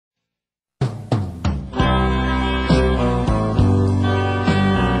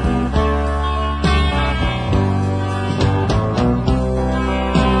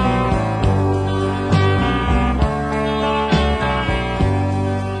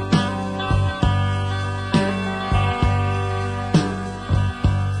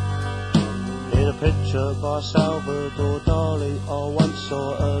sculpture by Salvador Dali I once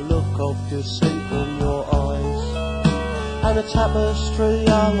saw a look of deceit in your eyes, and a tapestry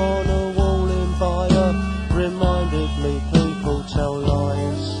hung on a wall in Bayeux reminded me people tell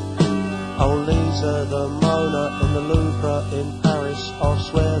lies. Oh, Lisa the Mona in the Louvre in Paris, I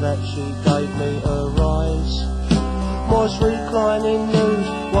swear that she gave me a rise. Was reclining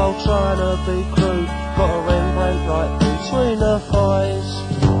nude while trying to be crude, got a Rembrandt right between her thighs.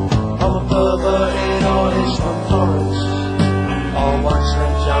 I'm a perverted artist from Florence, I once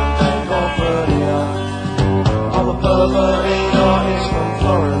met young Van Gogh earlier. I'm a perverted artist from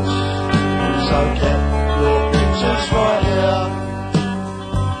Florence, so get your pictures right here.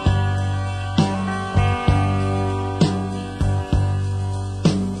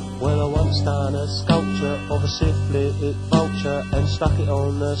 Well, I once done a sculpture of a syphilitic vulcher and stuck it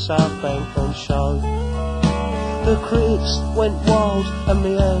on the South Bank on show. The critics went wild and my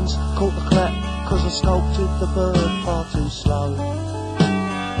hands caught the clap, cause I sculpted the bird far too slow.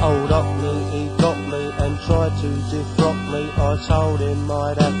 Old Hockney, he got me and tried to defrock me, I told him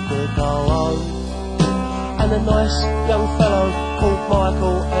I'd have to go home. And a nice young fellow called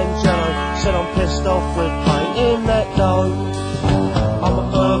Michael Angelo said I'm pissed off with painting that dome. I'm a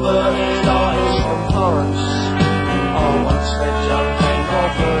perverted artist from Florence, I once met young Van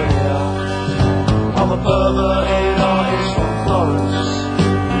Gogh earlier. I'm a perverted artist from Florence,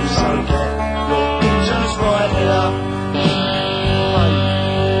 so get your pictures right here.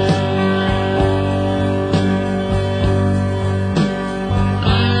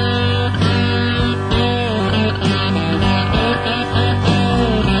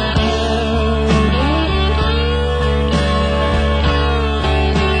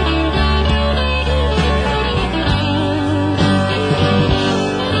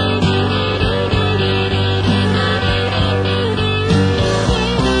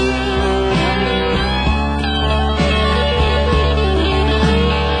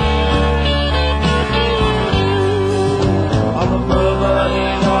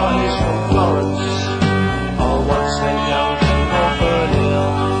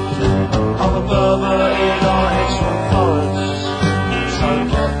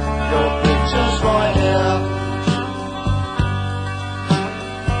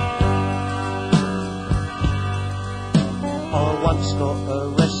 Got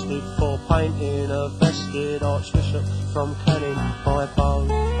arrested for painting a vested archbishop from Canning by Bow.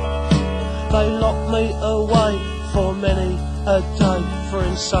 They locked me away for many a day for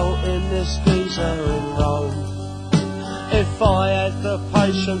insulting this geezer in Rome. If I had the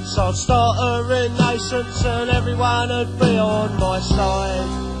patience, I'd start a renaissance and everyone would be on my side.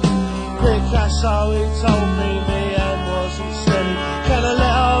 Picasso, he told me and